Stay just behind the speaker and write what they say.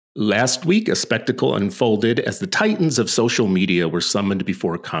Last week, a spectacle unfolded as the titans of social media were summoned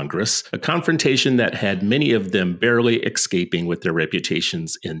before Congress, a confrontation that had many of them barely escaping with their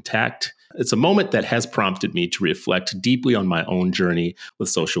reputations intact. It's a moment that has prompted me to reflect deeply on my own journey with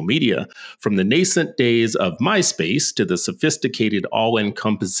social media, from the nascent days of MySpace to the sophisticated,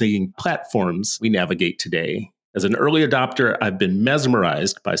 all-encompassing platforms we navigate today. As an early adopter, I've been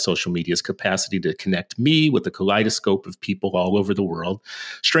mesmerized by social media's capacity to connect me with a kaleidoscope of people all over the world.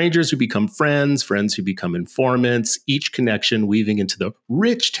 Strangers who become friends, friends who become informants, each connection weaving into the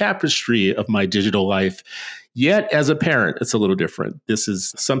rich tapestry of my digital life. Yet, as a parent, it's a little different. This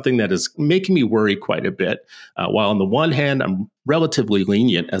is something that is making me worry quite a bit. While on the one hand, I'm relatively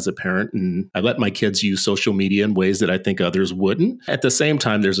lenient as a parent, and I let my kids use social media in ways that I think others wouldn't. At the same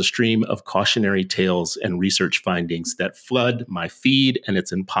time, there's a stream of cautionary tales and research findings that flood my feed, and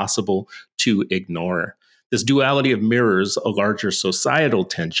it's impossible to ignore. This duality of mirrors a larger societal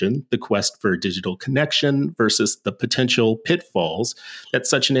tension, the quest for digital connection versus the potential pitfalls that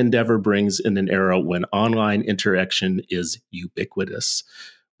such an endeavor brings in an era when online interaction is ubiquitous.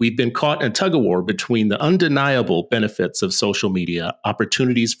 We've been caught in a tug-of-war between the undeniable benefits of social media,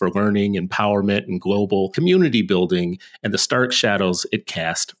 opportunities for learning, empowerment, and global community building, and the stark shadows it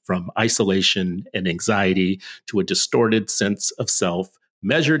casts from isolation and anxiety to a distorted sense of self,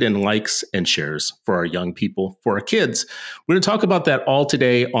 measured in likes and shares for our young people, for our kids. We're going to talk about that all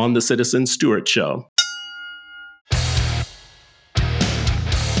today on the Citizen Stewart Show.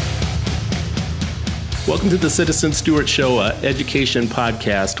 Welcome to the Citizen Stewart Show, an education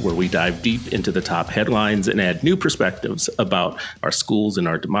podcast where we dive deep into the top headlines and add new perspectives about our schools and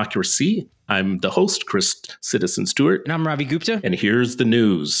our democracy. I'm the host, Chris Citizen Stewart. And I'm Ravi Gupta. And here's the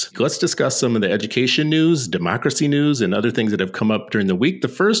news. Let's discuss some of the education news, democracy news, and other things that have come up during the week. The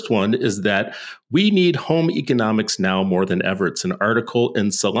first one is that we need home economics now more than ever. It's an article in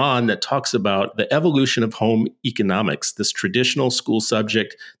Salon that talks about the evolution of home economics, this traditional school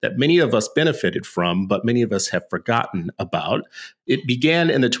subject that many of us benefited from, but many of us have forgotten about. It began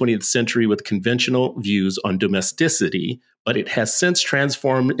in the 20th century with conventional views on domesticity, but it has since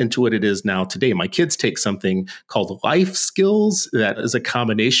transformed into what it is now today. My kids take something called life skills that is a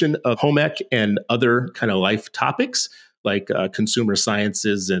combination of home ec and other kind of life topics like consumer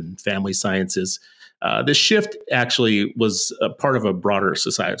sciences and family sciences. This shift actually was a part of a broader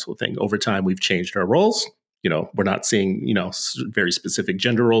societal thing. Over time, we've changed our roles. We're not seeing, very specific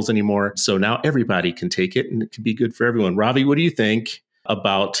gender roles anymore. So now everybody can take it and it can be good for everyone. Ravi, what do you think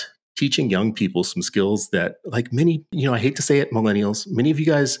about teaching young people some skills that, like many, I hate to say it, millennials, many of you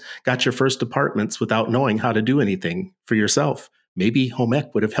guys got your first apartments without knowing how to do anything for yourself. Maybe home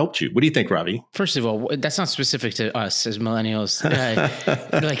ec would have helped you. What do you think, Ravi? First of all, that's not specific to us as millennials.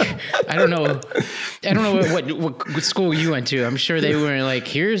 I don't know what school you went to. I'm sure they were like,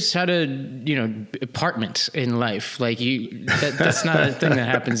 here's how to, apartment in life. That's not a thing that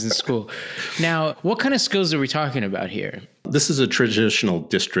happens in school. Now, what kind of skills are we talking about here? This is a traditional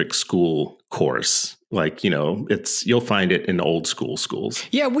district school course. You'll find it in old school schools.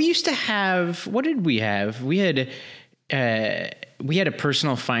 Yeah, we used to have, what did we have? We had a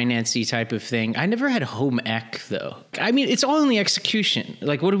personal finance-y type of thing. I never had home ec though. I mean, it's all in the execution.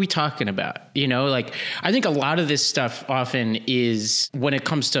 Like, what are we talking about? I think a lot of this stuff often is when it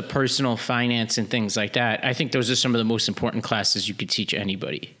comes to personal finance and things like that. I think those are some of the most important classes you could teach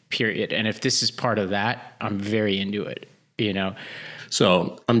anybody, period. And if this is part of that, I'm very into it,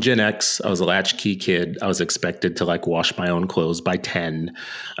 So I'm Gen X. I was a latchkey kid. I was expected to wash my own clothes by 10.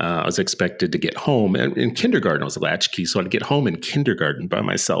 I was expected to get home. And in kindergarten, I was a latchkey. So I'd get home in kindergarten by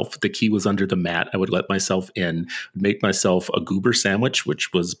myself. The key was under the mat. I would let myself in, make myself a goober sandwich,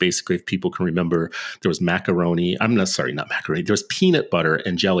 which was basically, if people can remember, there was macaroni. Not macaroni. There was peanut butter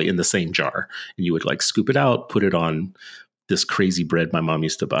and jelly in the same jar. And you would scoop it out, put it on this crazy bread my mom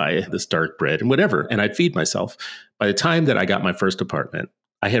used to buy, this dark bread and whatever. And I'd feed myself. By the time that I got my first apartment,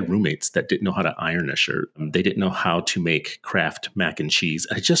 I had roommates that didn't know how to iron a shirt. They didn't know how to make Kraft mac and cheese.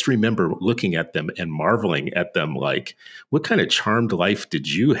 I just remember looking at them and marveling at them what kind of charmed life did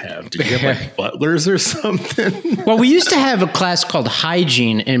you have? Did you have butlers or something? Well, we used to have a class called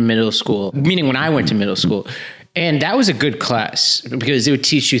hygiene in middle school, meaning when I went to middle school. And that was a good class because it would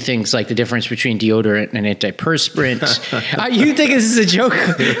teach you things like the difference between deodorant and antiperspirant. You think this is a joke?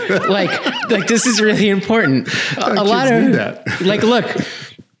 like this is really important. A lot of that.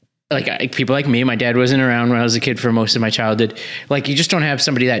 Look, people like me, my dad wasn't around when I was a kid for most of my childhood. You just don't have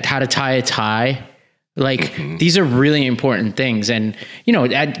somebody how to tie a tie. These are really important things. And,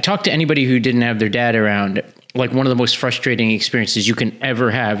 I talk to anybody who didn't have their dad around. like one of the most frustrating experiences you can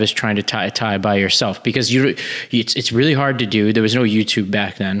ever have is trying to tie a tie by yourself, because it's really hard to do. There was no YouTube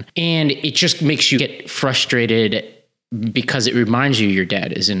back then. And it just makes you get frustrated because it reminds you your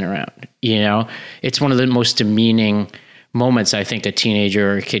dad isn't around. It's one of the most demeaning moments I think a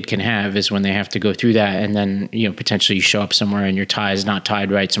teenager or a kid can have, is when they have to go through that. And then, potentially you show up somewhere and your tie is not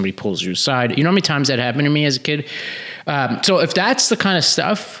tied right. Somebody pulls you aside. You know how many times that happened to me as a kid? So if that's the kind of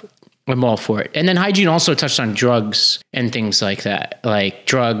stuff, I'm all for it. And then hygiene also touched on drugs and things like that, like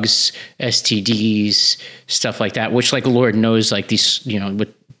drugs, STDs, stuff like that, which, like, Lord knows, like these,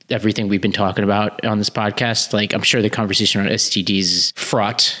 with everything we've been talking about on this podcast, like, I'm sure the conversation around STDs is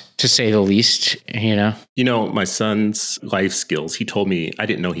fraught, to say the least, My son's life skills, he told me, I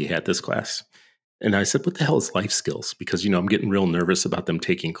didn't know he had this class. And I said, what the hell is life skills? Because, I'm getting real nervous about them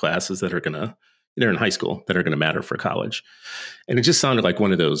taking classes that are going to, they're in high school, that are going to matter for college. And it just sounded like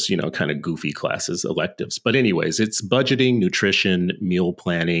one of those, kind of goofy classes, electives. But anyways, it's budgeting, nutrition, meal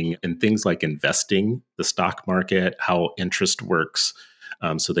planning, and things like investing, the stock market, how interest works.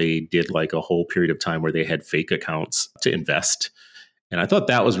 So they did like a whole period of time where they had fake accounts to invest. And I thought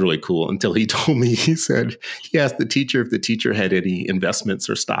that was really cool until he told me, he asked the teacher if the teacher had any investments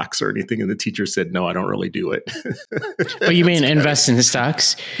or stocks or anything. And the teacher said, no, I don't really do it. Oh, you mean invest in the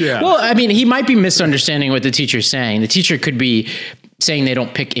stocks? Yeah. Well, I mean, he might be misunderstanding what the teacher's saying. The teacher could be saying they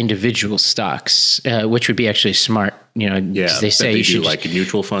don't pick individual stocks, which would be actually smart. They say you should do like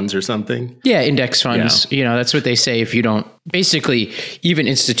mutual funds or something. Yeah, index funds. Yeah. That's what they say. If you don't, basically, even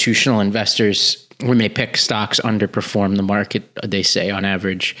institutional investors, when they pick stocks, underperform the market, they say, on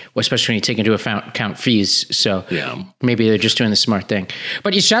average, especially when you take into account fees. So maybe they're just doing the smart thing.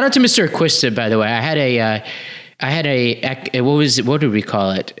 But shout out to Mr. Acquista, by the way. I had what did we call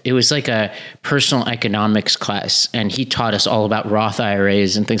it? It was like a personal economics class, and he taught us all about Roth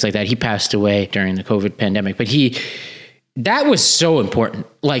IRAs and things like that. He passed away during the COVID pandemic, but that was so important.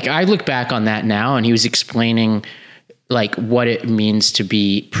 Like, I look back on that now, and he was explaining like what it means to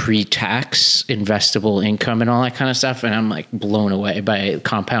be pre-tax investable income and all that kind of stuff. And I'm like blown away by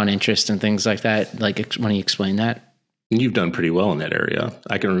compound interest and things like that. Like, when he explained that. You've done pretty well in that area.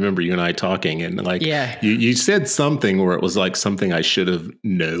 I can remember you and I talking, and like, you said something where it was like something I should have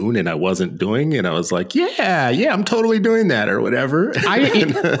known and I wasn't doing. And I was like, yeah, I'm totally doing that or whatever.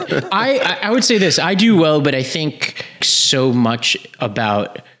 I would say this, I do well, but I think so much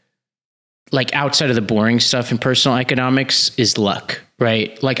about, like, outside of the boring stuff in personal economics is luck,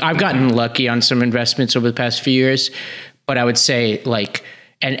 right? Like, I've gotten lucky on some investments over the past few years, but I would say, like,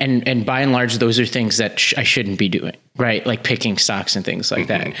 and by and large, those are things that I shouldn't be doing, right? Like picking stocks and things like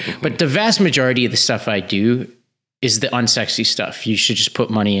that. But the vast majority of the stuff I do is the unsexy stuff. You should just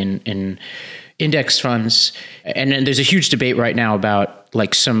put money in index funds. And then there's a huge debate right now about,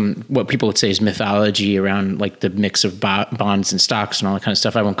 like, what people would say is mythology around, like, the mix of bonds and stocks and all that kind of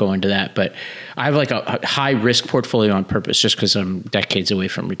stuff. I won't go into that, but I have like a high risk portfolio on purpose, just because I'm decades away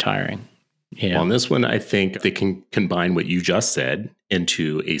from retiring. Well, on this one, I think they can combine what you just said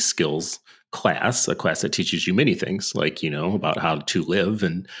into a skills class, a class that teaches you many things, like, about how to live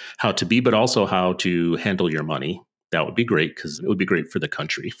and how to be, but also how to handle your money. That would be great, because it would be great for the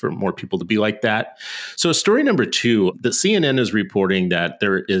country, for more people to be like that. So story number 2, the CNN is reporting that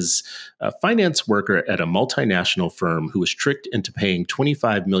there is a finance worker at a multinational firm who was tricked into paying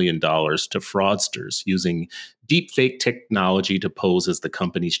 $25 million to fraudsters using deepfake technology to pose as the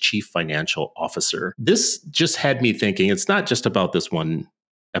company's chief financial officer. This just had me thinking, it's not just about this one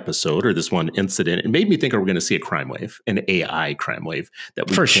episode or this one incident. It made me think, are we going to see a crime wave, an AI crime wave that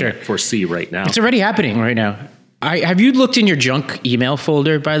we can't foresee right now? It's already happening right now. Have you looked in your junk email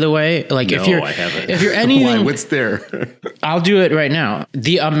folder, by the way? Like, no, I haven't. If you're anything, why? What's there? I'll do it right now.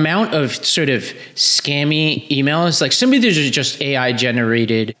 The amount of sort of scammy emails, like, some of these are just AI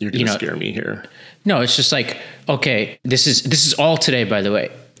generated. You're going to scare me here. No, it's just like, okay, this is all today, by the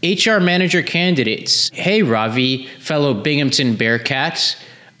way. HR manager candidates. Hey, Ravi, fellow Binghamton Bearcats.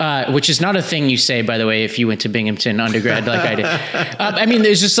 Which is not a thing you say, by the way, if you went to Binghamton undergrad like I did. I mean,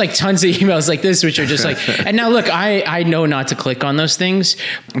 there's just like tons of emails like this, which are just like, and now look, I know not to click on those things,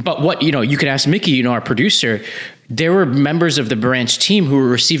 but what, you could ask Mickey, our producer, there were members of the branch team who were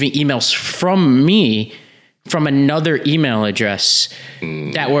receiving emails from me from another email address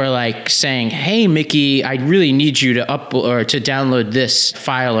that were like saying, hey, Mickey, I really need you to to download this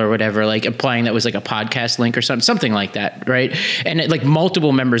file or whatever, like implying that was like a podcast link or something like that. Right. And like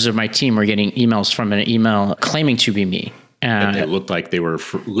multiple members of my team were getting emails from an email claiming to be me. And it looked like they were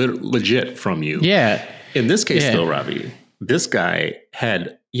legit from you. Yeah. In this case, though, Ravi, this guy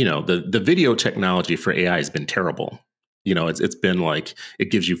had, the video technology for AI has been terrible. It's been like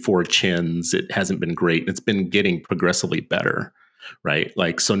it gives you four chins. It hasn't been great. It's been getting progressively better, right?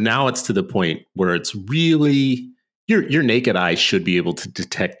 Like so now it's to the point where it's really your naked eye should be able to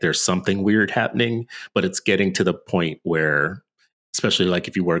detect there's something weird happening, but it's getting to the point where, especially like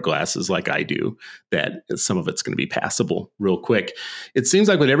if you wear glasses like I do, that some of it's going to be passable real quick. It seems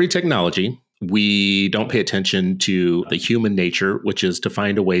like with every technology, we don't pay attention to the human nature, which is to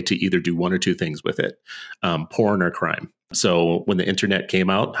find a way to either do one or two things with it, porn or crime. So when the internet came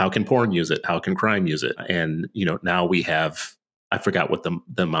out, how can porn use it? How can crime use it? And now we have, I forgot what the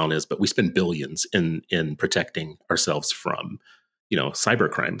amount is, but we spend billions in protecting ourselves from cyber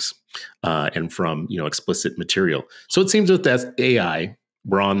crimes and from explicit material. So it seems with that AI,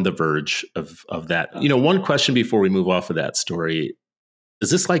 we're on the verge of that. One question before we move off of that story: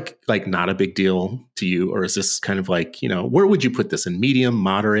 is this like not a big deal to you, or is this kind of like where would you put this, in medium,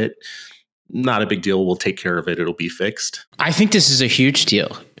 moderate? Not a big deal. We'll take care of it. It'll be fixed. I think this is a huge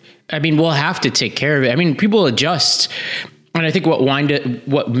deal. I mean, we'll have to take care of it. I mean, people adjust, and I think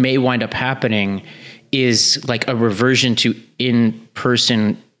what may wind up happening is like a reversion to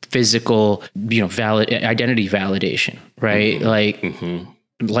in-person physical, valid identity validation, right?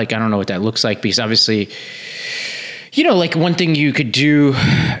 Mm-hmm. Like I don't know what that looks like, because obviously, like one thing you could do,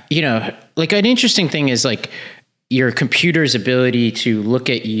 like an interesting thing is like your computer's ability to look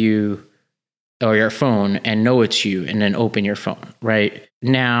at you or your phone and know it's you and then open your phone, right?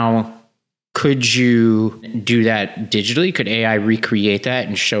 Now, could you do that digitally? Could AI recreate that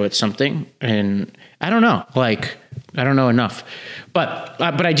and show it something? And I don't know. Like, I don't know enough. But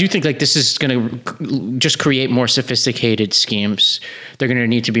I do think like this is going to just create more sophisticated schemes. They're going to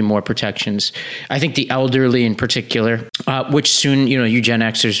need to be more protections. I think the elderly in particular, which soon, you Gen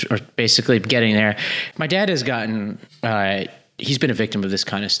Xers are basically getting there. My dad has gotten, he's been a victim of this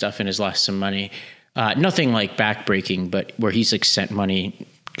kind of stuff and has lost some money. Nothing like backbreaking, but where he's like sent money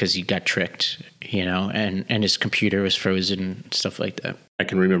because he got tricked, and his computer was frozen, stuff like that. I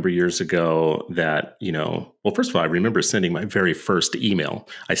can remember years ago that, well, first of all, I remember sending my very first email.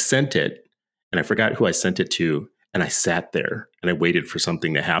 I sent it and I forgot who I sent it to. And I sat there and I waited for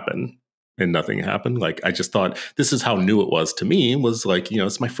something to happen and nothing happened. Like, I just thought this is how new it was to me, was like,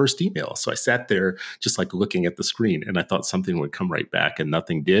 it's my first email. So I sat there just like looking at the screen and I thought something would come right back and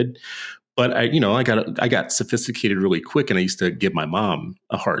nothing did. But I got sophisticated really quick, and I used to give my mom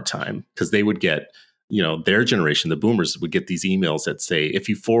a hard time because they would get, their generation, the boomers, would get these emails that say, if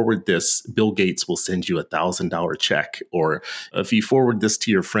you forward this, Bill Gates will send you $1,000 check, or if you forward this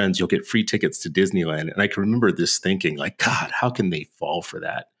to your friends, you'll get free tickets to Disneyland. And I can remember this thinking, like, God, how can they fall for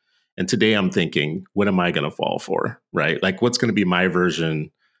that? And today I'm thinking, what am I going to fall for? Right? Like, what's going to be my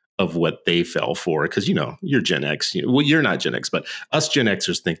version of what they fell for? Because you're Gen X. Well, you're not Gen X, but us Gen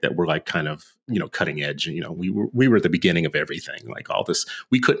Xers think that we're like kind of cutting edge. We were the beginning of everything. Like all this,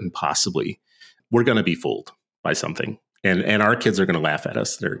 we couldn't possibly. We're going to be fooled by something, and our kids are going to laugh at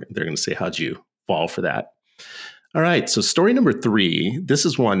us. They're going to say, "How'd you fall for that?" All right. So story number 3, this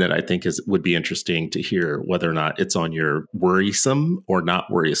is one that I think would be interesting to hear whether or not it's on your worrisome or not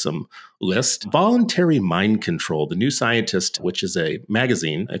worrisome list. Voluntary Mind Control, The New Scientist, which is a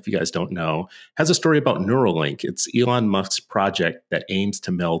magazine, if you guys don't know, has a story about Neuralink. It's Elon Musk's project that aims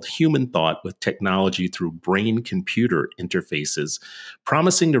to meld human thought with technology through brain-computer interfaces,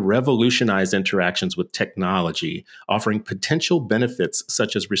 promising to revolutionize interactions with technology, offering potential benefits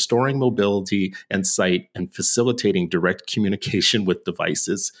such as restoring mobility and sight and facilitating direct communication with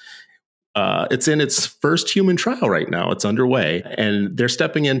devices. It's in its first human trial right now. It's underway, and they're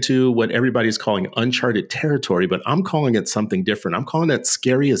stepping into what everybody's calling uncharted territory, but I'm calling it something different. I'm calling it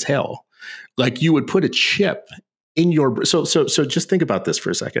scary as hell. Like, you would put a chip in your... So just think about this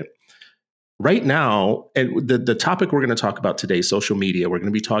for a second. Right now, and the topic we're going to talk about today, social media, we're going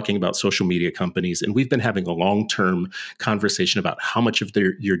to be talking about social media companies, and we've been having a long-term conversation about how much of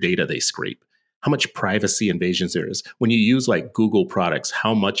your data they scrape, how much privacy invasions there is. When you use like Google products,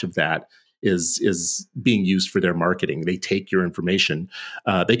 how much of that is being used for their marketing? They take your information.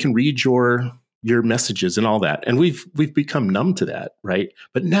 They can read your messages and all that. And we've become numb to that, right?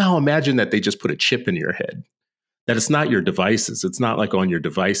 But now imagine that they just put a chip in your head, that it's not your devices. It's not like on your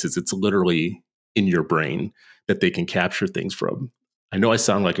devices. It's literally in your brain that they can capture things from. I know I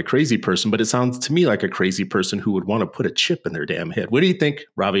sound like a crazy person, but it sounds to me like a crazy person who would want to put a chip in their damn head. What do you think,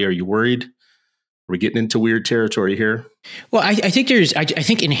 Ravi? Are you worried? Are we getting into weird territory here? Well, I think I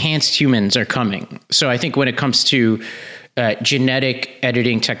think enhanced humans are coming. So I think when it comes to genetic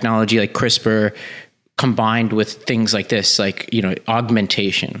editing technology like CRISPR, combined with things like this, like,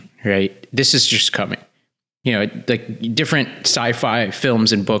 augmentation, right? This is just coming. Like different sci-fi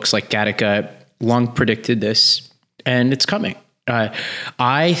films and books like Gattaca long predicted this. and it's coming.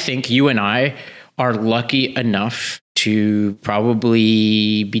 I think you and I are lucky enough to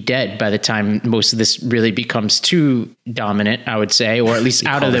probably be dead by the time most of this really becomes too dominant, I would say, or at least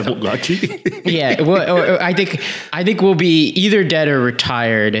out of the lucky. Yeah, well, or I think we'll be either dead or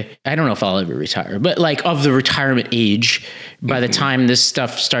retired. I don't know if I'll ever retire, but like of the retirement age by the time this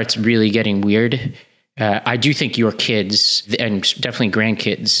stuff starts really getting weird. I do think your kids and definitely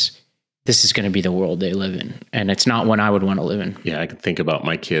grandkids, this is going to be the world they live in. And it's not one I would want to live in. Yeah, I can think about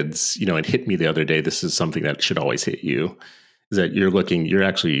my kids. It hit me the other day. This is something that should always hit you, is that you're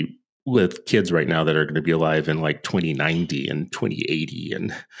actually with kids right now that are going to be alive in like 2090 and 2080.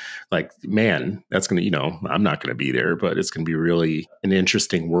 And like, man, that's going to, I'm not going to be there, but it's going to be really an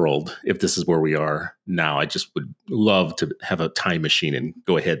interesting world if this is where we are now. I just would love to have a time machine and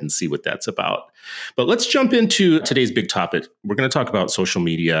go ahead and see what that's about. But let's jump into today's big topic. We're going to talk about social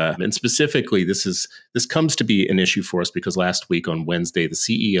media. And specifically, this comes to be an issue for us because last week on Wednesday, the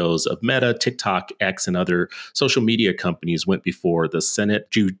CEOs of Meta, TikTok, X, and other social media companies went before the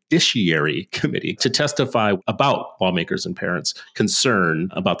Senate Judiciary Committee to testify about lawmakers and parents' concern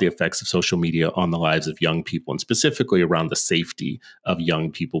about the effects of social media on the lives of young people, and specifically around the safety of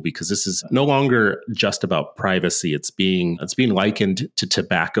young people, because this is no longer just about privacy. It's being likened to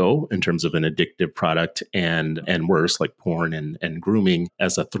tobacco in terms of an addictive product and worse, like porn and grooming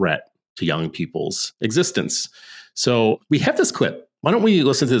as a threat to young people's existence. So we have this clip. Why don't we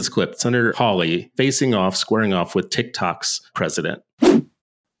listen to this clip? Senator Hawley squaring off with TikTok's president.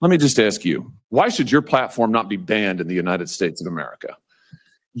 Let me just ask you, why should your platform not be banned in the United States of America?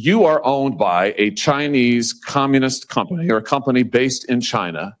 You are owned by a Chinese communist company or a company based in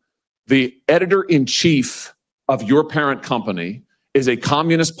China. The editor-in-chief of your parent company is a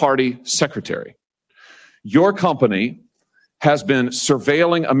Communist Party secretary. Your company has been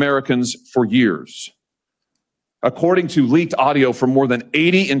surveilling Americans for years. According to leaked audio from more than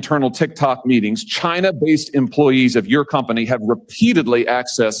 80 internal TikTok meetings, China-based employees of your company have repeatedly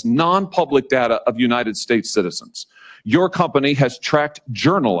accessed non-public data of United States citizens. Your company has tracked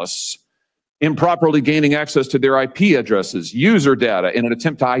journalists improperly gaining access to their IP addresses, user data, in an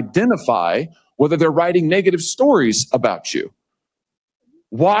attempt to identify whether they're writing negative stories about you.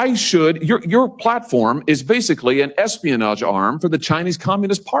 Why should your platform is basically an espionage arm for the Chinese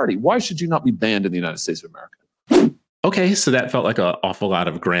Communist Party? Why should you not be banned in the United States of America? Okay, so that felt like an awful lot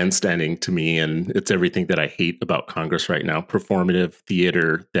of grandstanding to me, and it's everything that I hate about Congress right now. Performative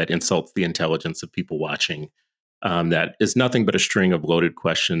theater that insults the intelligence of people watching. That is nothing but a string of loaded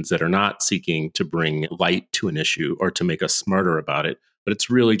questions that are not seeking to bring light to an issue or to make us smarter about it, but it's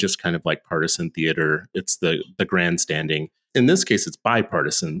really just kind of like partisan theater. It's the grandstanding. In this case, it's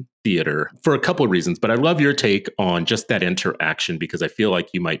bipartisan theater for a couple of reasons, but I love your take on just that interaction because I feel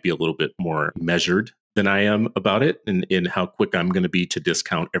like you might be a little bit more measured than I am about it and in how quick I'm going to be to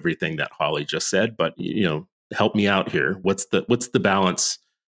discount everything that Holly just said. But, help me out here. What's the balance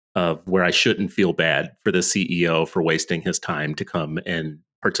of where I shouldn't feel bad for the CEO for wasting his time to come and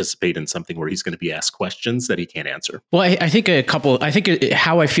participate in something where he's going to be asked questions that he can't answer? Well, I think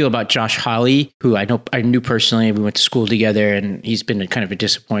how I feel about Josh Hawley, who I knew personally, we went to school together, and he's been kind of a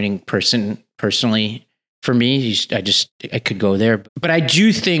disappointing person personally for me. I could go there, but I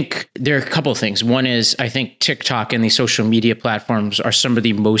do think there are a couple of things. One is I think TikTok and these social media platforms are some of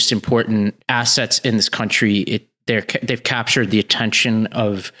the most important assets in this country. They've captured the attention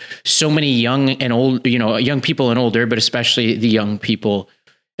of so many young and old, young people and older, but especially the young people.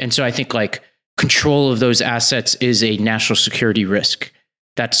 And so I think like control of those assets is a national security risk.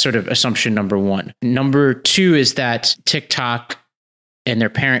 That's sort of assumption number one. Number two is that TikTok and their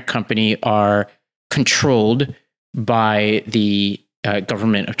parent company are controlled by the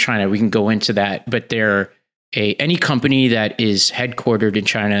government of China. We can go into that, but any company that is headquartered in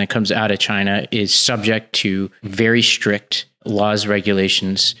China and comes out of China is subject to very strict laws,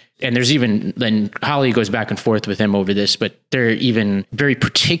 regulations. And then Holly goes back and forth with him over this, but there are even very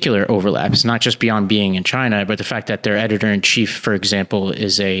particular overlaps, not just beyond being in China, but the fact that their editor-in-chief, for example,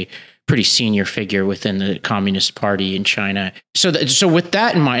 is a pretty senior figure within the Communist Party in China. So with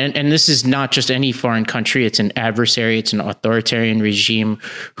that in mind, and this is not just any foreign country, it's an adversary, it's an authoritarian regime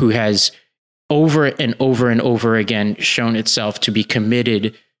who has over and over and over again shown itself to be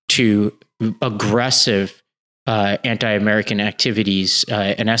committed to aggressive anti-American activities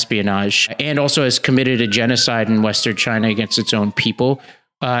and espionage, and also has committed a genocide in Western China against its own people,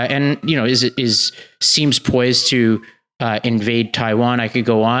 and seems poised to invade Taiwan. I could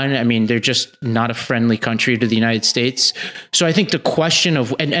go on. I mean, they're just not a friendly country to the United States. So I think the question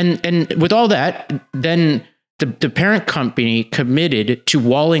of and with all that, then The parent company committed to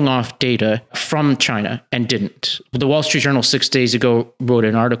walling off data from China and didn't. The Wall Street Journal 6 days ago wrote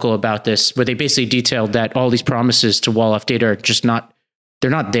an article about this where they basically detailed that all these promises to wall off data are just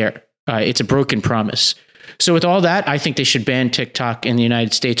they're not there. It's a broken promise. So with all that, I think they should ban TikTok in the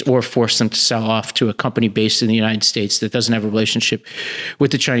United States or force them to sell off to a company based in the United States that doesn't have a relationship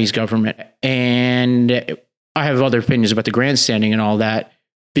with the Chinese government. And I have other opinions about the grandstanding and all that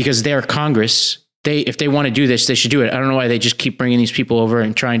because they're Congress. If they want to do this, they should do it. I don't know why they just keep bringing these people over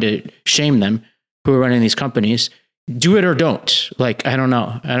and trying to shame them who are running these companies. Do it or don't. Like, I don't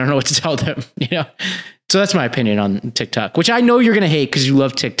know. I don't know what to tell them, you know? So that's my opinion on TikTok, which I know you're going to hate because you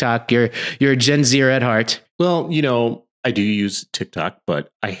love TikTok. You're a Gen Zer at heart. Well, you know, I do use TikTok,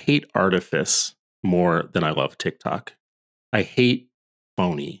 but I hate artifice more than I love TikTok. I hate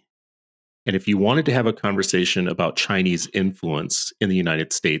phony. And if you wanted to have a conversation about Chinese influence in the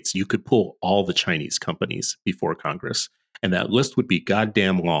United States, you could pull all the Chinese companies before Congress. And that list would be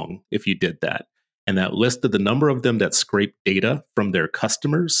goddamn long if you did that. And that list of the number of them that scrape data from their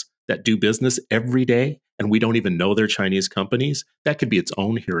customers that do business every day, and we don't even know they're Chinese companies, that could be its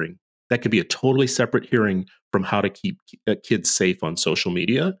own hearing. That could be a totally separate hearing from how to keep kids safe on social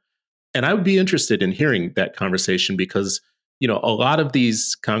media. And I would be interested in hearing that conversation because, you know, a lot of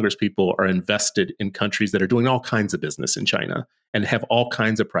these Congress people are invested in countries that are doing all kinds of business in China and have all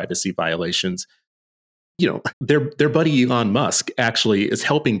kinds of privacy violations. You know, their buddy Elon Musk actually is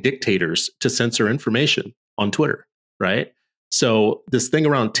helping dictators to censor information on Twitter, right? So this thing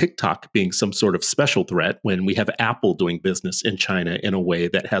around TikTok being some sort of special threat when we have Apple doing business in China in a way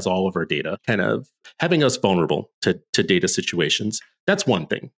that has all of our data, kind of having us vulnerable to data situations, that's one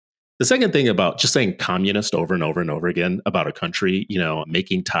thing. The second thing about just saying communist over and over and over again about a country, you know,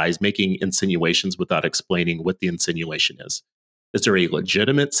 making ties, making insinuations without explaining what the insinuation is. Is there a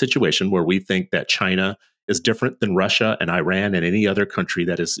legitimate situation where we think that China is different than Russia and Iran and any other country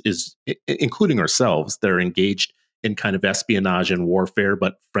that is including ourselves, that are engaged in kind of espionage and warfare,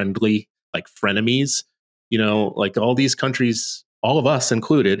 but friendly, like frenemies? You know, like all these countries, all of us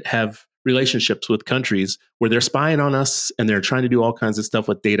included, have relationships with countries where they're spying on us and they're trying to do all kinds of stuff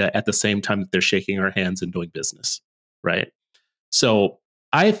with data at the same time that they're shaking our hands and doing business, right? So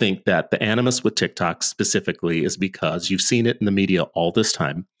I think that the animus with TikTok specifically is because you've seen it in the media all this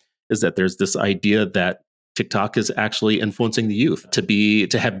time, is that there's this idea that TikTok is actually influencing the youth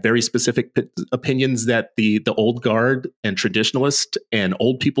to have very specific opinions that the old guard and traditionalist and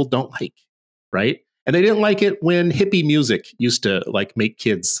old people don't like, right? And they didn't like it when hippie music used to like make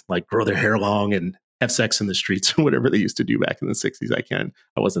kids like grow their hair long and have sex in the streets or whatever they used to do back in the 60s.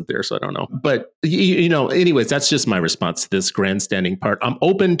 I wasn't there, so I don't know. But, you know, anyways, that's just my response to this grandstanding part. I'm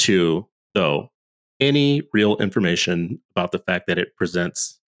open to, though, any real information about the fact that it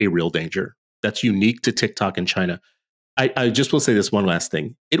presents a real danger that's unique to TikTok in China. I just will say this one last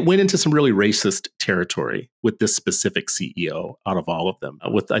thing. It went into some really racist territory with this specific CEO out of all of them.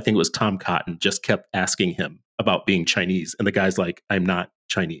 I think it was Tom Cotton, just kept asking him about being Chinese. And the guy's like, I'm not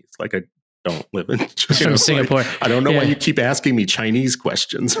Chinese. Like, I don't live in China. From Singapore. Like, I don't know why you keep asking me Chinese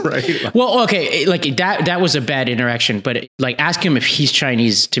questions, right? Like, well, okay, like that was a bad interaction, but like asking him if he's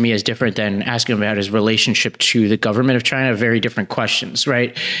Chinese to me is different than asking him about his relationship to the government of China. Very different questions,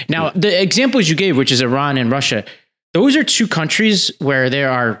 right? Now, the examples you gave, which is Iran and Russia, those are two countries where there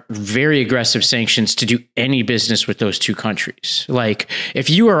are very aggressive sanctions to do any business with those two countries. Like if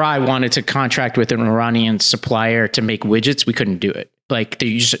you or I wanted to contract with an Iranian supplier to make widgets, we couldn't do it. Like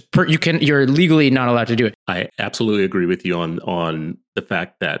you're legally not allowed to do it. I absolutely agree with you on the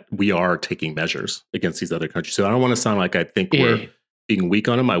fact that we are taking measures against these other countries. So I don't want to sound like I think we're being weak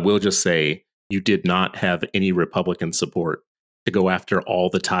on them. I will just say you did not have any Republican support to go after all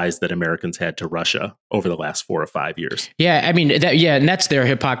the ties that Americans had to Russia over the last 4 or 5 years. Yeah, I mean, and that's their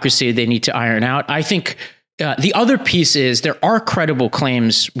hypocrisy they need to iron out. I think the other piece is there are credible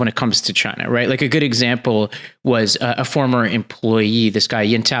claims when it comes to China, right? Like a good example was a former employee, this guy,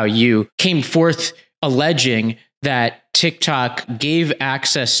 Yintao Yu, came forth alleging that TikTok gave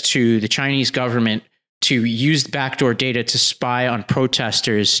access to the Chinese government to use backdoor data to spy on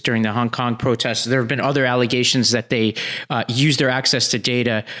protesters during the Hong Kong protests. There have been other allegations that they use their access to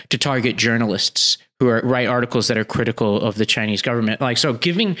data to target journalists who write articles that are critical of the Chinese government. Like, so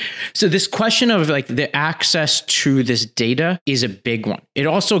this question of like the access to this data is a big one. It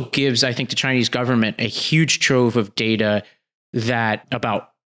also gives, I think, the Chinese government a huge trove of data about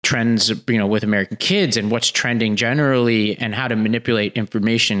trends, you know, with American kids and what's trending generally and how to manipulate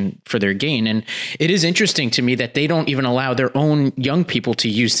information for their gain. And it is interesting to me that they don't even allow their own young people to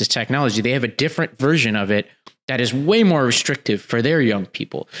use this technology. They have a different version of it that is way more restrictive for their young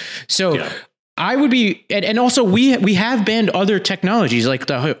people. So I would be, and also we have banned other technologies like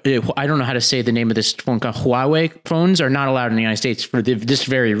I don't know how to say the name of this phone called Huawei phones are not allowed in the United States for this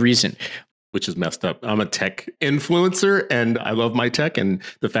very reason. Which is messed up. I'm a tech influencer and I love my tech, and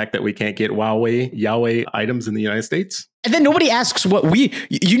the fact that we can't get Huawei items in the United States. And then nobody asks what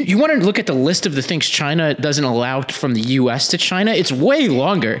you want to look at the list of the things China doesn't allow from the US to China. It's way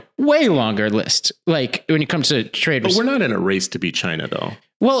longer list. Like when it comes to trade. But we're not in a race to beat China though.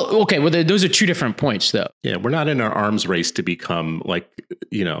 Well, okay. Well, those are two different points though. Yeah. We're not in an arms race to become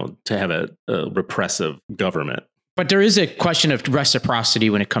to have a repressive government. But there is a question of reciprocity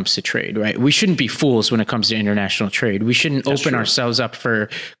when it comes to trade, right? We shouldn't be fools when it comes to international trade. We shouldn't open ourselves up for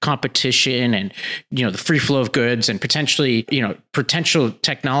competition and, the free flow of goods and potentially, potential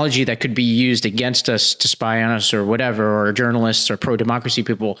technology that could be used against us to spy on us or whatever, or journalists or pro-democracy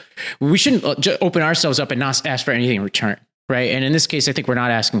people. We shouldn't open ourselves up and not ask for anything in return. Right. And in this case, I think we're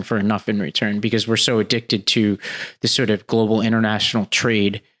not asking for enough in return because we're so addicted to this sort of global international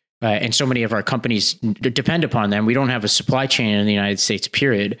trade. And so many of our companies depend upon them. We don't have a supply chain in the United States,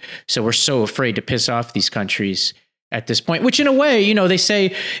 period. So we're so afraid to piss off these countries at this point, which in a way, they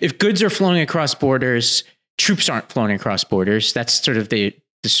say if goods are flowing across borders, troops aren't flowing across borders. That's sort of the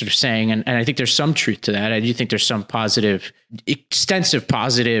sort of saying. And I think there's some truth to that. I do think there's some extensive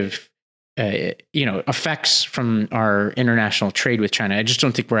positive effects from our international trade with China. I just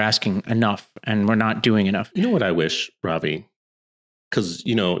don't think we're asking enough and we're not doing enough. You know what I wish, Ravi? Because,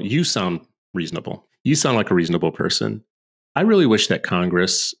 you sound reasonable. You sound like a reasonable person. I really wish that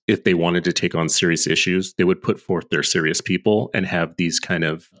Congress, if they wanted to take on serious issues, they would put forth their serious people and have these kind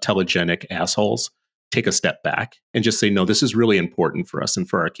of telegenic assholes take a step back and just say, no, this is really important for us and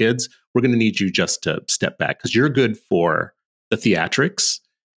for our kids. We're going to need you just to step back because you're good for the theatrics.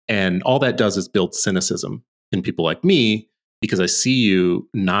 And all that does is build cynicism in people like me, because I see you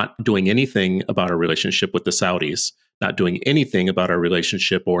not doing anything about our relationship with the Saudis, not doing anything about our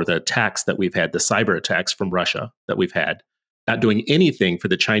relationship or the attacks that we've had, the cyber attacks from Russia that we've had, not doing anything for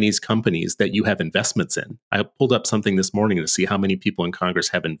the Chinese companies that you have investments in. I pulled up something this morning to see how many people in Congress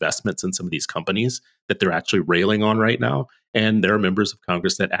have investments in some of these companies that they're actually railing on right now. And there are members of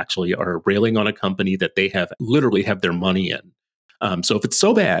Congress that actually are railing on a company that they have literally have their money in. So if they're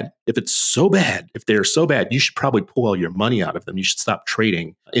so bad, you should probably pull all your money out of them. You should stop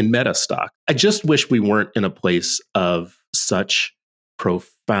trading in Meta stock. I just wish we weren't in a place of such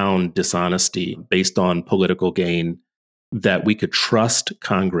profound dishonesty based on political gain that we could trust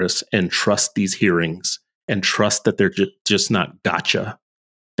Congress and trust these hearings and trust that they're just not gotcha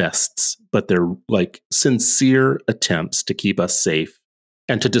fests, but they're like sincere attempts to keep us safe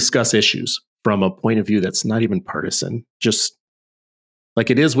and to discuss issues from a point of view that's not even partisan. Just like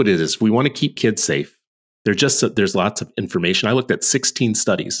it is what it is. We want to keep kids safe. There's lots of information. I looked at 16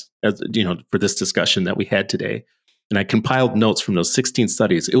 studies for this discussion that we had today, and I compiled notes from those 16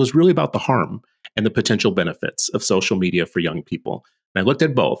 studies. It was really about the harm and the potential benefits of social media for young people. And I looked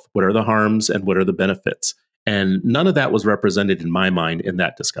at both. What are the harms and what are the benefits? And none of that was represented in my mind in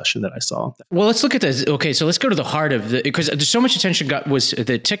that discussion that I saw. Well, let's look at this. Okay, so let's go to the heart of because there's so much attention was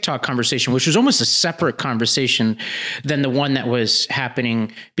the TikTok conversation, which was almost a separate conversation than the one that was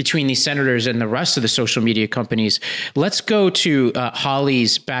happening between these senators and the rest of the social media companies. Let's go to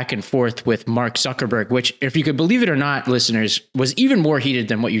Holly's back and forth with Mark Zuckerberg, which, if you could believe it or not, listeners, was even more heated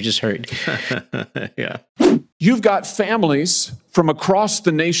than what you just heard. Yeah. You've got families from across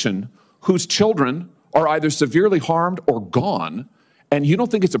the nation whose children are either severely harmed or gone, and you don't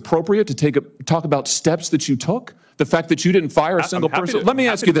think it's appropriate to talk about steps that you took? The fact that you didn't fire a single person? Let me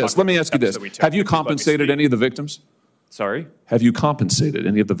ask you this. Have you compensated any of the victims? Sorry? Have you compensated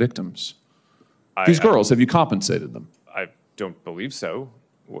any of the victims? These girls, have you compensated them? I don't believe so.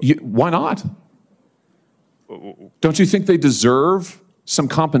 Why not? Don't you think they deserve some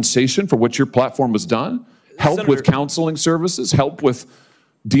compensation for what your platform has done? Help with counseling services? Help with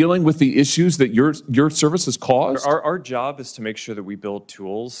dealing with the issues that your service has caused? Our job is to make sure that we build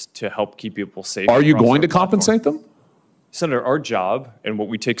tools to help keep people safe. Are you going to compensate them? Senator, our job and what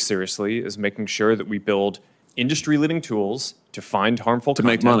we take seriously is making sure that we build industry-leading tools to find harmful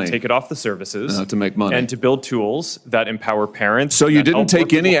content, make money, take it off the services, to make money, and to build tools that empower parents. So you didn't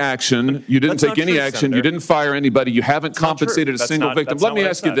take any action. You didn't take any action. You didn't fire anybody. You haven't compensated a single victim. Let me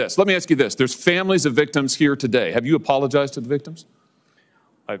ask you this. Let me ask you this. There's families of victims here today. Have you apologized to the victims?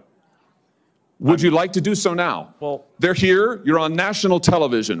 Would you like to do so now? Well, they're here. You're on national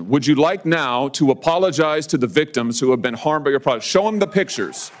television. Would you like now to apologize to the victims who have been harmed by your product? Show them the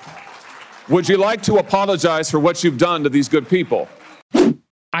pictures. Would you like to apologize for what you've done to these good people?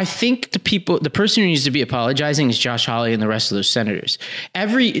 I think the person who needs to be apologizing is Josh Hawley and the rest of those senators.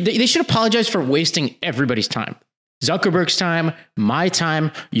 They should apologize for wasting everybody's time. Zuckerberg's time, my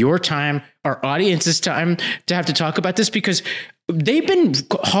time, your time, our audience's time to have to talk about this, because they've been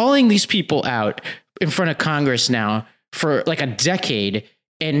hauling these people out in front of Congress now for like a decade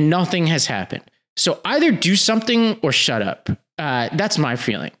and nothing has happened. So either do something or shut up. That's my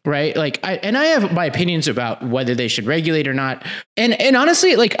feeling, right? Like, I have my opinions about whether they should regulate or not. And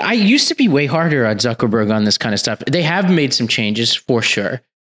honestly, like, I used to be way harder on Zuckerberg on this kind of stuff. They have made some changes for sure.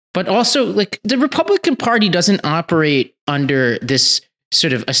 But also, like, the Republican Party doesn't operate under this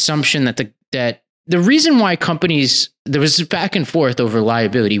sort of assumption that the reason why there was back and forth over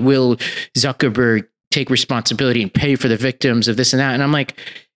liability. Will Zuckerberg take responsibility and pay for the victims of this and that? And I'm like,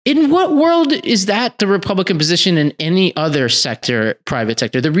 in what world is that the Republican position in any other sector, private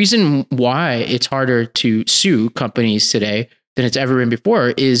sector? The reason why it's harder to sue companies today than it's ever been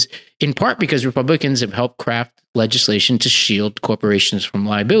before is in part because Republicans have helped craft legislation to shield corporations from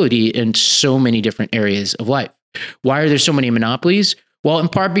liability in so many different areas of life. Why are there so many monopolies? Well, in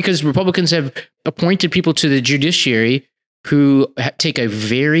part because Republicans have appointed people to the judiciary who take a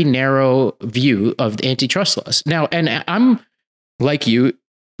very narrow view of the antitrust laws. Now, and I'm like you,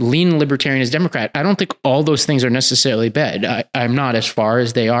 lean libertarian as Democrat. I don't think all those things are necessarily bad. I'm not as far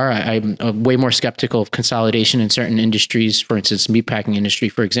as they are. I'm way more skeptical of consolidation in certain industries, for instance, meatpacking industry,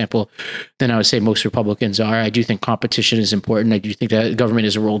 for example, than I would say most Republicans are. I do think competition is important. I do think that government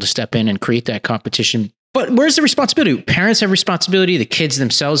has a role to step in and create that competition. But where's the responsibility? Parents have responsibility. The kids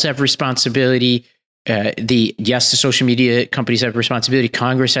themselves have responsibility. The social media companies have responsibility.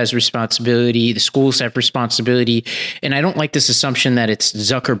 Congress has responsibility. The schools have responsibility. And I don't like this assumption that it's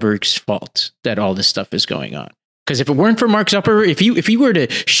Zuckerberg's fault that all this stuff is going on. Because if it weren't for Mark Zuckerberg, if he were to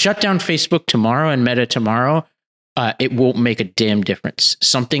shut down Facebook tomorrow and Meta tomorrow, it won't make a damn difference.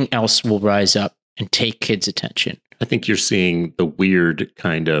 Something else will rise up and take kids' attention. I think you're seeing the weird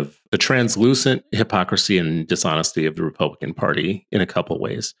kind of the translucent hypocrisy and dishonesty of the Republican Party in a couple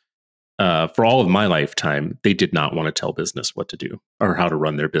ways. For all of my lifetime, they did not want to tell business what to do or how to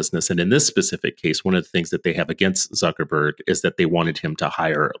run their business. And in this specific case, one of the things that they have against Zuckerberg is that they wanted him to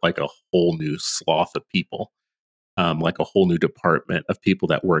hire like a whole new swath of people, like a whole new department of people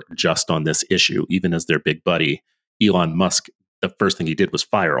that work just on this issue, even as their big buddy, Elon Musk. The first thing he did was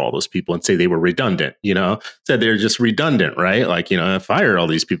fire all those people and say they were redundant, said they're just redundant, right? Like, fire all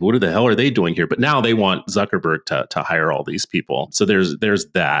these people. What the hell are they doing here? But now they want Zuckerberg to hire all these people. So there's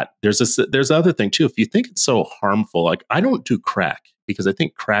that. There's the other thing too. If you think it's so harmful, like I don't do crack because I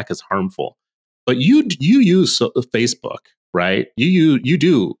think crack is harmful, but you use Facebook, right? You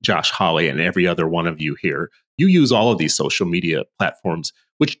do, Josh Hawley and every other one of you here. You use all of these social media platforms,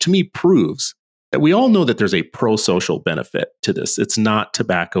 which to me proves that we all know that there's a pro-social benefit to this. It's not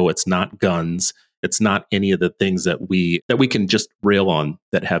tobacco, it's not guns, it's not any of the things that we can just rail on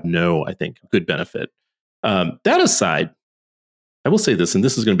that have no, I think, good benefit. That aside, I will say this, and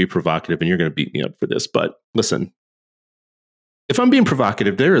this is going to be provocative, and you're going to beat me up for this, but listen, if I'm being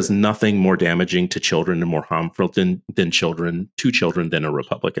provocative, there is nothing more damaging to children and more harmful to children than a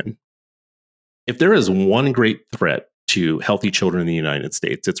Republican. If there is one great threat to healthy children in the United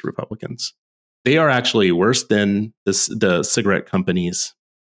States, it's Republicans. They are actually worse than the cigarette companies.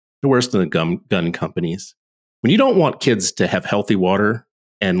 They're worse than the gun companies. When you don't want kids to have healthy water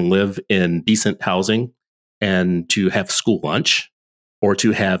and live in decent housing and to have school lunch or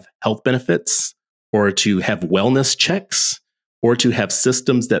to have health benefits or to have wellness checks or to have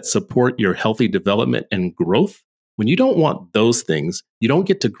systems that support your healthy development and growth, when you don't want those things, you don't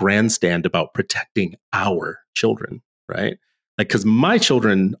get to grandstand about protecting our children, right? Like, because my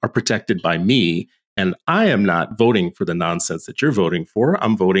children are protected by me, and I am not voting for the nonsense that you're voting for.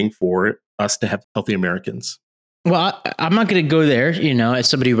 I'm voting for us to have healthy Americans. Well, I'm not going to go there, as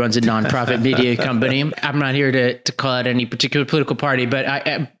somebody who runs a nonprofit media company. I'm not here to call out any particular political party, but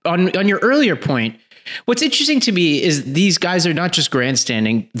on your earlier point, what's interesting to me is these guys are not just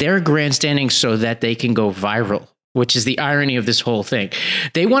grandstanding. They're grandstanding so that they can go viral, which is the irony of this whole thing.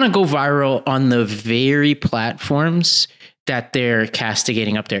 They want to go viral on the very platforms that they're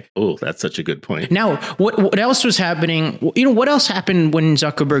castigating up there. Oh, that's such a good point. Now, what else was happening? What else happened when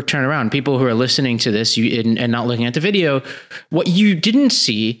Zuckerberg turned around? People who are listening to this and not looking at the video, what you didn't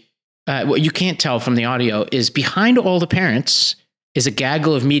see, what you can't tell from the audio is behind all the parents is a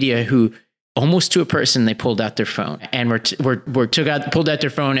gaggle of media who almost to a person, they pulled out their phone and pulled out their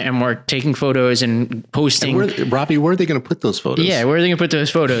phone and were taking photos and posting. And Robbie, where are they going to put those photos? Yeah, where are they going to put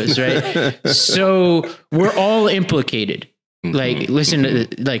those photos, right? So we're all implicated. Like, listen to,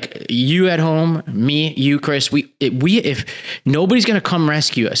 like, you at home, me, you, Chris, if nobody's going to come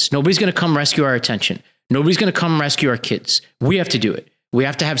rescue us, nobody's going to come rescue our attention, nobody's going to come rescue our kids. We have to do it. We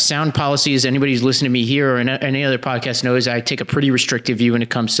have to have sound policies. Anybody who's listening to me here or in any other podcast knows I take a pretty restrictive view when it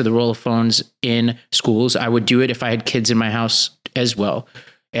comes to the role of phones in schools. I would do it if I had kids in my house as well.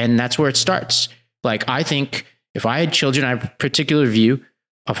 And that's where it starts. Like, I think if I had children, I have a particular view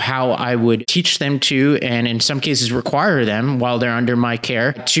of how I would teach them to, and in some cases require them while they're under my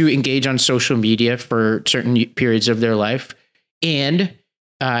care, to engage on social media for certain periods of their life. And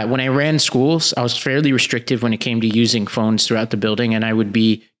when I ran schools, I was fairly restrictive when it came to using phones throughout the building, and I would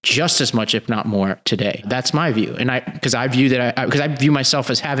be just as much, if not more, today. That's my view. And because I view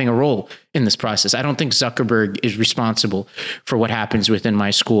myself as having a role in this process. I don't think Zuckerberg is responsible for what happens within my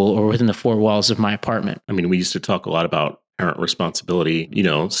school or within the four walls of my apartment. I mean, we used to talk a lot about parent responsibility. You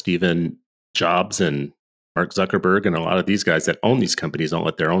know, Stephen Jobs and Mark Zuckerberg and a lot of these guys that own these companies don't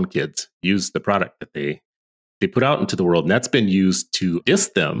let their own kids use the product that they put out into the world. And that's been used to diss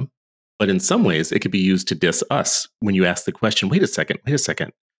them. But in some ways, it could be used to diss us when you ask the question, wait a second.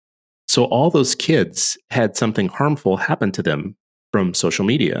 So all those kids had something harmful happen to them from social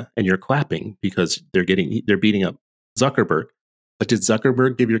media, and you're clapping because they're beating up Zuckerberg. But did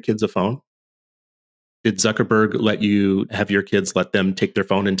Zuckerberg give your kids a phone? Did Zuckerberg let you have your kids, let them take their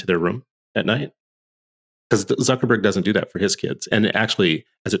phone into their room at night? Because Zuckerberg doesn't do that for his kids. And actually,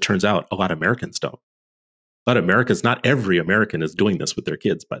 as it turns out, a lot of Americans don't. A lot of Americans, not every American is doing this with their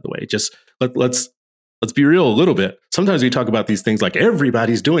kids, by the way. Just let's be real a little bit. Sometimes we talk about these things like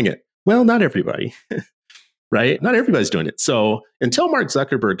everybody's doing it. Well, not everybody. Right? Not everybody's doing it. So until Mark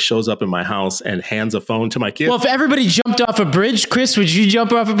Zuckerberg shows up in my house and hands a phone to my kids. Well, if everybody jumped off a bridge, Chris, would you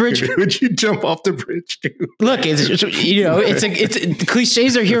jump off a bridge? Would you jump off the bridge too? Look,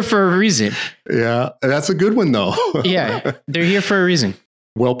 cliches are here for a reason. Yeah, that's a good one though. Yeah, they're here for a reason.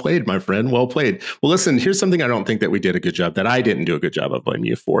 Well played, my friend. Well played. Well, listen, here's something I don't think that we did a good job, that I didn't do a good job of blaming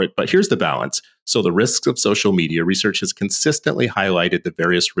you for it. But here's the balance. So the risks of social media research has consistently highlighted the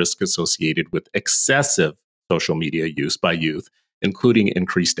various risks associated with excessive social media use by youth, including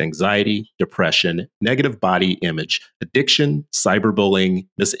increased anxiety, depression, negative body image, addiction, cyberbullying,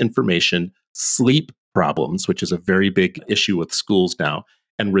 misinformation, sleep problems, which is a very big issue with schools now,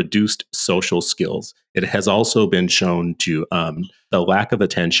 and reduced social skills. It has also been shown to the lack of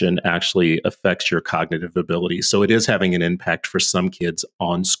attention actually affects your cognitive ability. So it is having an impact for some kids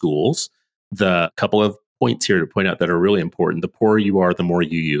on schools. The couple of points here to point out that are really important: the poorer you are, the more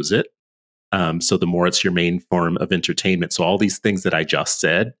you use it. So the more it's your main form of entertainment. So all these things that I just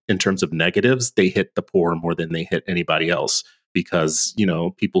said in terms of negatives, they hit the poor more than they hit anybody else, because, you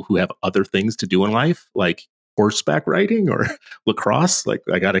know, people who have other things to do in life, like horseback riding or lacrosse, like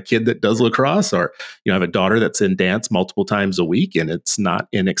I got a kid that does lacrosse, or, you know, I have a daughter that's in dance multiple times a week, and it's not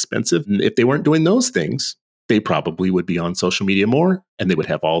inexpensive. And if they weren't doing those things, they probably would be on social media more, and they would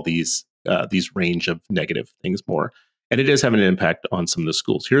have all these range of negative things more. And it is having an impact on some of the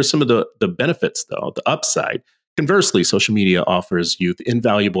schools. Here are some of the benefits, though, the upside. Conversely, social media offers youth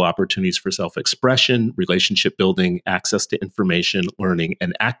invaluable opportunities for self-expression, relationship building, access to information, learning,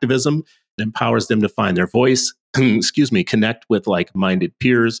 and activism. It empowers them to find their voice, connect with like-minded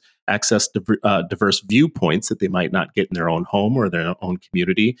peers, access diverse viewpoints that they might not get in their own home or their own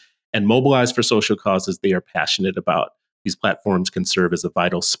community, and mobilize for social causes they are passionate about. These platforms can serve as a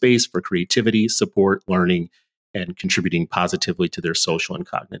vital space for creativity, support, learning, and contributing positively to their social and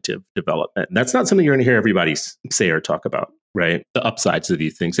cognitive development. And that's not something you're going to hear everybody say or talk about, right? The upsides of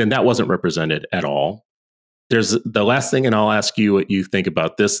these things. And that wasn't represented at all. There's the last thing, and I'll ask you what you think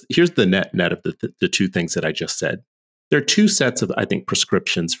about this. Here's the net of the two things that I just said. There are two sets of, I think,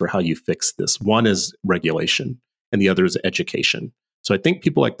 prescriptions for how you fix this. One is regulation, and the other is education. So I think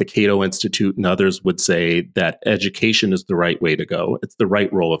people like the Cato Institute and others would say that education is the right way to go. It's the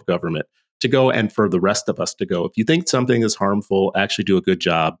right role of government to go, and for the rest of us to go. If you think something is harmful, actually do a good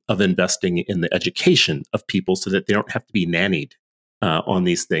job of investing in the education of people so that they don't have to be nannied on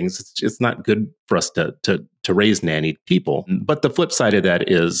these things. It's not good for us to raise nannied people. But the flip side of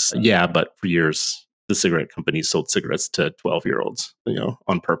that is, but for years, the cigarette companies sold cigarettes to 12-year-olds,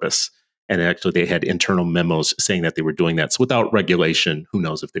 on purpose. And actually, they had internal memos saying that they were doing that. So without regulation, who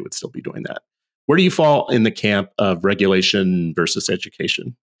knows if they would still be doing that? Where do you fall in the camp of regulation versus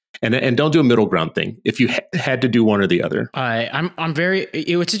education? And don't do a middle ground thing. If you had to do one or the other. I'm very.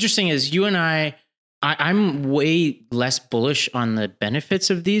 What's interesting is you and I'm way less bullish on the benefits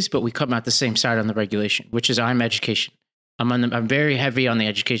of these, but we come out the same side on the regulation, which is I'm education. I'm very heavy on the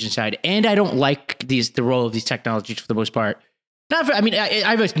education side, and I don't like the role of these technologies for the most part. I have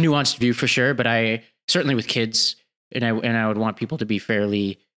a nuanced view for sure, but I certainly with kids, and I would want people to be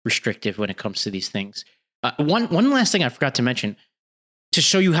fairly restrictive when it comes to these things. One last thing I forgot to mention to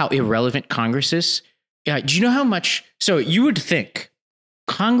show you how irrelevant Congress is. Do you know how much? So you would think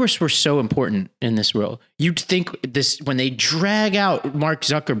Congress were so important in this world. You'd think this when they drag out Mark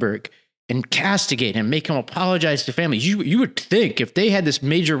Zuckerberg and castigate him, make him apologize to families. You would think if they had this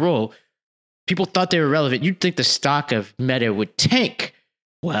major role, people thought they were relevant. You'd think the stock of Meta would tank.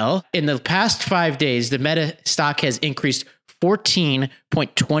 Well, in the past 5 days, the Meta stock has increased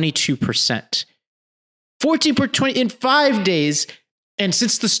 14.22%. 14.20 in 5 days. And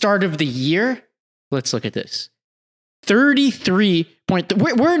since the start of the year, let's look at this. 33 point.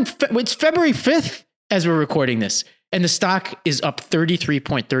 It's February 5th as we're recording this, and the stock is up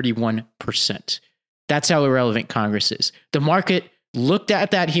 33.31%. That's how irrelevant Congress is. The market looked at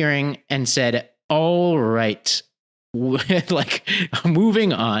that hearing and said, all right, like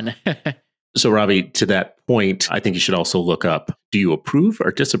moving on. So, Robbie, to that point, I think you should also look up, do you approve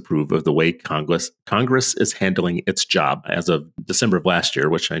or disapprove of the way Congress is handling its job? As of December of last year,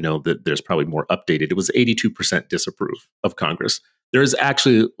 which I know that there's probably more updated, it was 82% disapprove of Congress. There's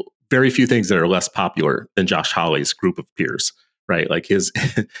actually very few things that are less popular than Josh Hawley's group of peers, right? Like his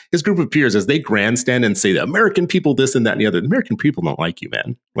group of peers, as they grandstand and say the American people this and that and the other, the American people don't like you,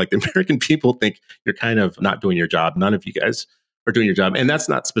 man. Like the American people think you're kind of not doing your job. None of you guys are doing your job. And that's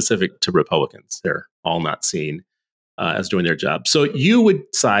not specific to Republicans. They're all not seen as doing their job. So you would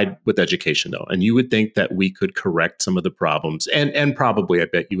side with education, though, and you would think that we could correct some of the problems and probably, I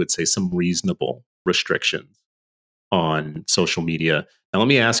bet you would say, some reasonable restrictions on social media. Now, let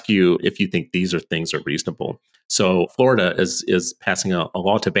me ask you if you think these things are reasonable. So Florida is passing a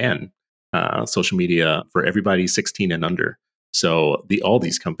law to ban social media for everybody 16 and under. So all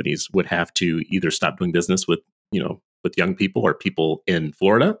these companies would have to either stop doing business with young people or people in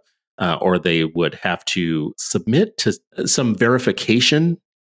Florida, or they would have to submit to some verification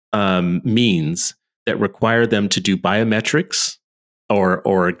means that require them to do biometrics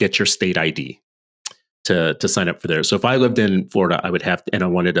or get your state ID to sign up for there. So if I lived in Florida, I would have to, and I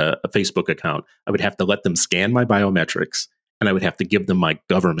wanted a Facebook account, I would have to let them scan my biometrics, and I would have to give them my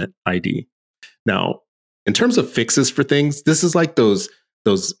government ID. Now, in terms of fixes for things, this is like those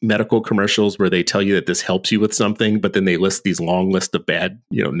medical commercials where they tell you that this helps you with something, but then they list these long list of bad,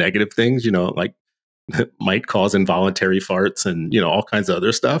 negative things, like might cause involuntary farts and, all kinds of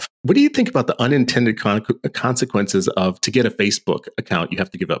other stuff. What do you think about the unintended consequences of, to get a Facebook account, you have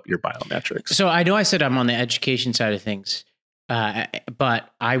to give up your biometrics? So I know I said I'm on the education side of things, but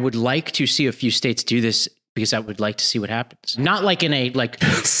I would like to see a few states do this because I would like to see what happens. Not like in a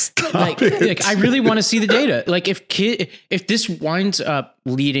Stop it. I really want to see the data. Like if this winds up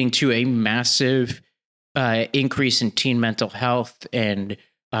leading to a massive increase in teen mental health and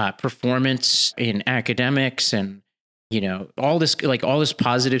performance in academics and all this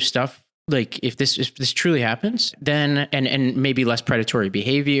positive stuff, like if this truly happens, then and maybe less predatory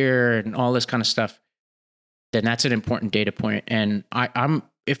behavior and all this kind of stuff, then that's an important data point. And I'm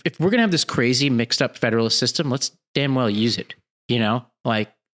if we're gonna have this crazy mixed up federalist system, let's damn well use it.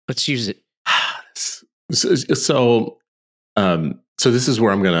 Let's use it. So this is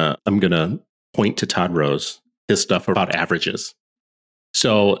where I'm gonna point to Todd Rose, his stuff about averages.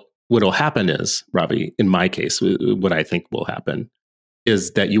 So what'll happen is, Robbie, in my case, what I think will happen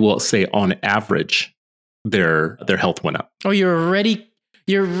is that you will say on average their health went up. Oh, you're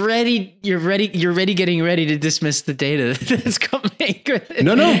getting ready to dismiss the data that's coming.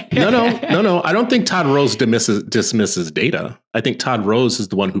 No. I don't think Todd Rose dismisses data. I think Todd Rose is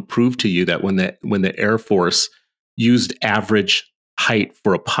the one who proved to you that when the Air Force used average height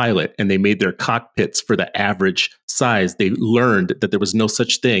for a pilot and they made their cockpits for the average size, they learned that there was no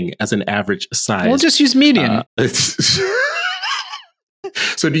such thing as an average size. We'll just use median.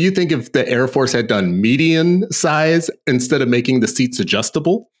 So do you think if the Air Force had done median size instead of making the seats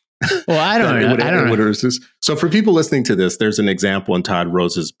adjustable? Well, I don't know. So for people listening to this, there's an example in Todd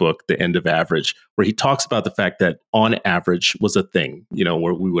Rose's book, The End of Average, where he talks about the fact that on average was a thing,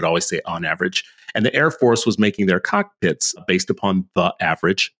 where we would always say on average. And the Air Force was making their cockpits based upon the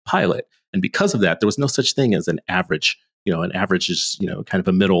average pilot. And because of that, there was no such thing as an average. An average is, kind of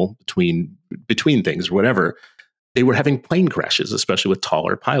a middle between things or whatever. They were having plane crashes, especially with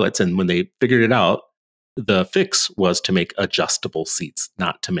taller pilots. And when they figured it out, the fix was to make adjustable seats,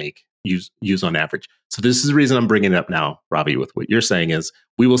 not to make use on average. So this is the reason I'm bringing it up now, Robbie, with what you're saying is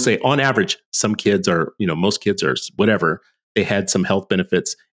we will say on average, some kids are, most kids are whatever, they had some health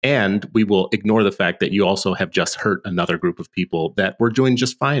benefits. And we will ignore the fact that you also have just hurt another group of people that were doing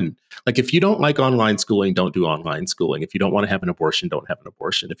just fine. Like, if you don't like online schooling, don't do online schooling. If you don't want to have an abortion, don't have an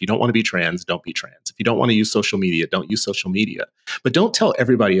abortion. If you don't want to be trans, don't be trans. If you don't want to use social media, don't use social media. But don't tell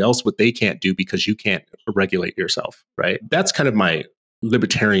everybody else what they can't do because you can't regulate yourself, right? That's kind of my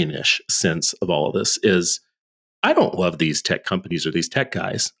libertarian-ish sense of all of this is I don't love these tech companies or these tech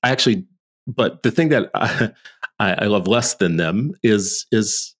guys. But the thing that I love less than them is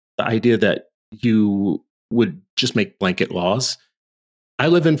the idea that you would just make blanket laws. I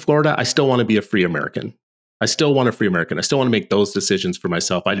live in Florida. I still want to be a free American. I still want to make those decisions for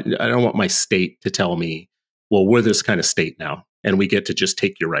myself. I don't want my state to tell me, well, we're this kind of state now, and we get to just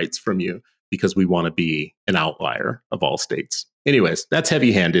take your rights from you because we want to be an outlier of all states. Anyways, that's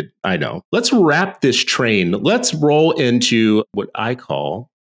heavy-handed, I know. Let's wrap this train. Let's roll into what I call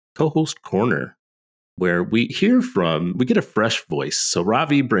co-host corner, where we get a fresh voice. So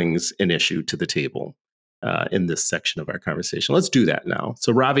Ravi brings an issue to the table in this section of our conversation. Let's do that now.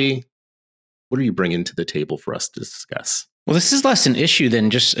 So Ravi, what are you bringing to the table for us to discuss? Well, this is less an issue than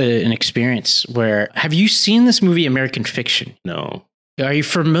just an experience. Have you seen this movie, American Fiction? No. Are you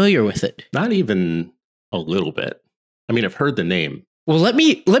familiar with it? Not even a little bit. I mean, I've heard the name. Well, let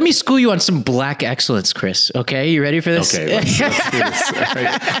me school you on some Black excellence, Chris. Okay, you ready for this? Okay, let's do this.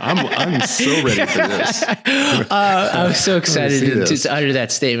 I'm so ready for this. I'm so excited to utter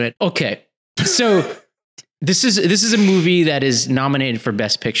that statement. Okay, so this is a movie that is nominated for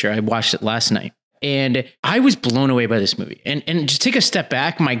Best Picture. I watched it last night, and I was blown away by this movie. And just take a step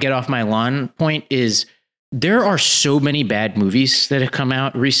back. My get off my lawn point is there are so many bad movies that have come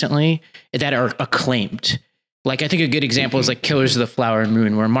out recently that are acclaimed. Like, I think a good example is like Killers of the Flower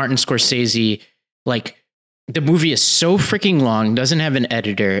Moon, where Martin Scorsese, like, the movie is so freaking long, doesn't have an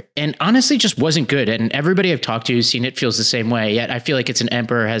editor, and honestly just wasn't good. And everybody I've talked to who's seen it feels the same way. Yet I feel like it's an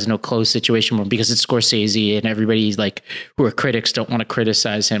emperor has no clothes situation because it's Scorsese and everybody like who are critics don't want to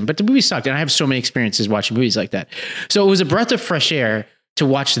criticize him. But the movie sucked, and I have so many experiences watching movies like that. So it was a breath of fresh air to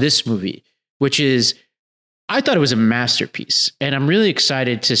watch this movie, which is, I thought it was a masterpiece, and I'm really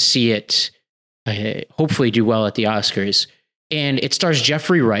excited to see it hopefully do well at the Oscars. And it stars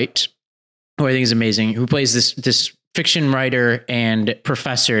Jeffrey Wright, who I think is amazing, who plays this fiction writer and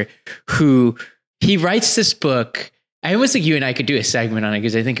professor who he writes this book. I almost think you and I could do a segment on it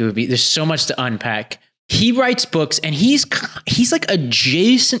because I think there's so much to unpack. He writes books, and he's like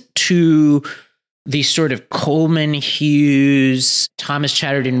adjacent to the sort of Coleman, Hughes, Thomas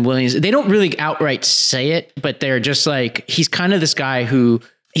Chatterton Williams. They don't really outright say it, but they're just like, he's kind of this guy who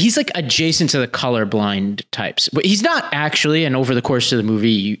he's like adjacent to the colorblind types, but he's not actually. And over the course of the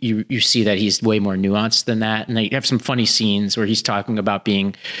movie, you see that he's way more nuanced than that. And they have some funny scenes where he's talking about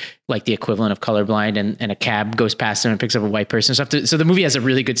being like the equivalent of colorblind, and a cab goes past him and picks up a white person and stuff. So the movie has a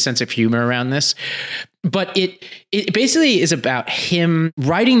really good sense of humor around this. But it basically is about him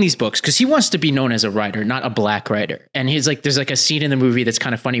writing these books because he wants to be known as a writer, not a black writer. And he's like, there's like a scene in the movie that's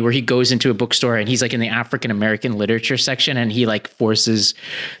kind of funny where he goes into a bookstore and he's like in the African American literature section, and he like forces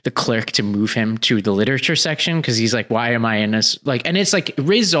the clerk to move him to the literature section because he's like, why am I in this? Like, and it's like, it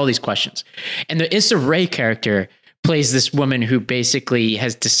raises all these questions. And the Issa Rae character plays this woman who basically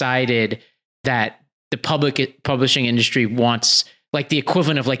has decided that the publishing industry wants like the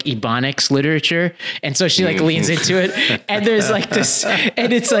equivalent of like Ebonics literature. And so she like leans into it, and there's like this,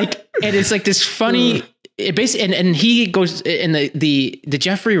 and it's like this funny, it basically, and he goes, and the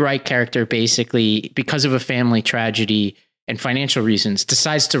Jeffrey Wright character basically, because of a family tragedy and financial reasons,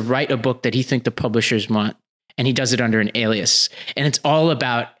 decides to write a book that he thinks the publishers want. And he does it under an alias. And it's all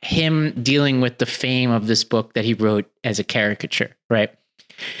about him dealing with the fame of this book that he wrote as a caricature, right?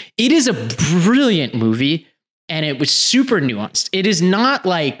 It is a brilliant movie, and it was super nuanced. It is not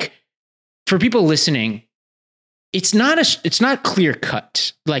like, for people listening, it's not clear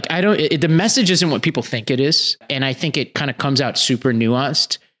cut. Like, the message isn't what people think it is. And I think it kind of comes out super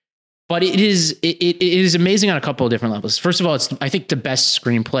nuanced. But it is amazing on a couple of different levels. First of all, it's, I think, the best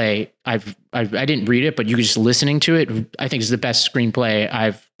screenplay I didn't read it, but you just listening to it, I think is the best screenplay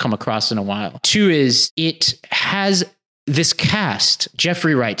I've come across in a while. Two is it has this cast: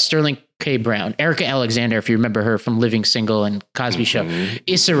 Jeffrey Wright, Sterling K. Brown, Erica Alexander, if you remember her from Living Single and Cosby Show,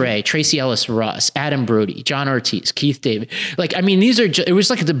 Issa Rae, Tracy Ellis Ross, Adam Brody, John Ortiz, Keith David. Like, I mean, it was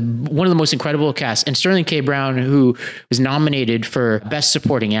like one of the most incredible casts. And Sterling K. Brown, who was nominated for Best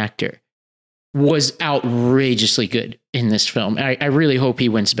Supporting Actor, was outrageously good in this film. I really hope he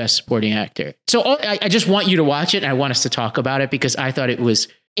wins Best Supporting Actor. So I just want you to watch it, and I want us to talk about it because I thought it was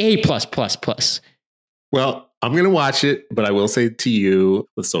A+++. Well, I'm going to watch it, but I will say to you,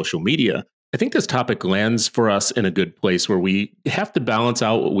 with social media, I think this topic lands for us in a good place where we have to balance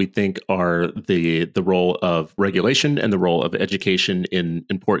out what we think are the role of regulation and the role of education in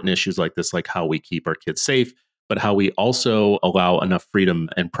important issues like this, like how we keep our kids safe, but how we also allow enough freedom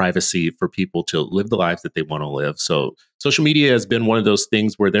and privacy for people to live the lives that they want to live. So social media has been one of those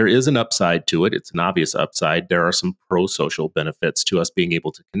things where there is an upside to it. It's an obvious upside. There are some pro-social benefits to us being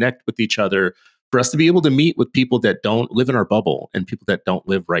able to connect with each other, for us to be able to meet with people that don't live in our bubble and people that don't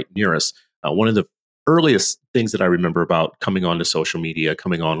live right near us. One of the earliest things that I remember about coming onto social media,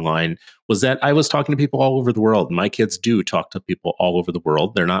 coming online, was that I was talking to people all over the world. My kids do talk to people all over the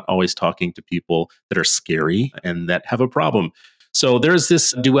world. They're not always talking to people that are scary and that have a problem. So there's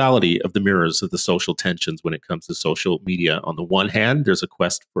this duality of the mirrors of the social tensions when it comes to social media. On the one hand, there's a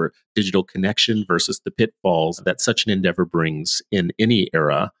quest for digital connection versus the pitfalls that such an endeavor brings in any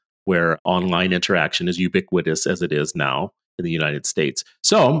era where online interaction is ubiquitous as it is now in the United States.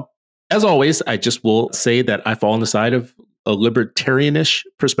 So as always, I just will say that I fall on the side of a libertarianish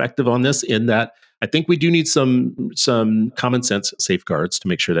perspective on this, in that I think we do need some common sense safeguards to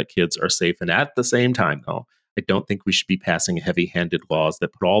make sure that kids are safe. And at the same time, though, I don't think we should be passing heavy-handed laws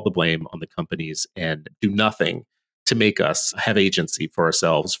that put all the blame on the companies and do nothing to make us have agency for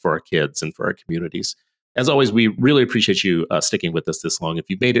ourselves, for our kids, and for our communities. As always, we really appreciate you sticking with us this long. If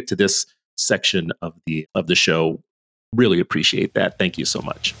you made it to this section of the show, really appreciate that. Thank you so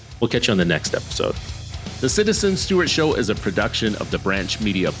much. We'll catch you on the next episode. The Citizen Stewart Show is a production of the Branch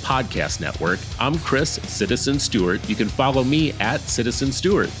Media Podcast Network. I'm Chris, Citizen Stewart. You can follow me at Citizen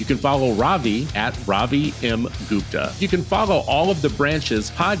Stewart. You can follow Ravi at Ravi M. Gupta. You can follow all of the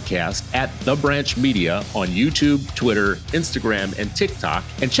Branch's podcasts at The Branch Media on YouTube, Twitter, Instagram, and TikTok.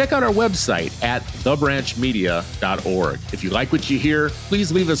 And check out our website at thebranchmedia.org. If you like what you hear,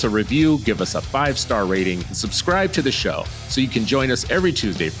 please leave us a review, give us a 5-star rating, and subscribe to the show so you can join us every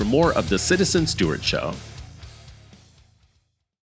Tuesday for more of The Citizen Stewart Show.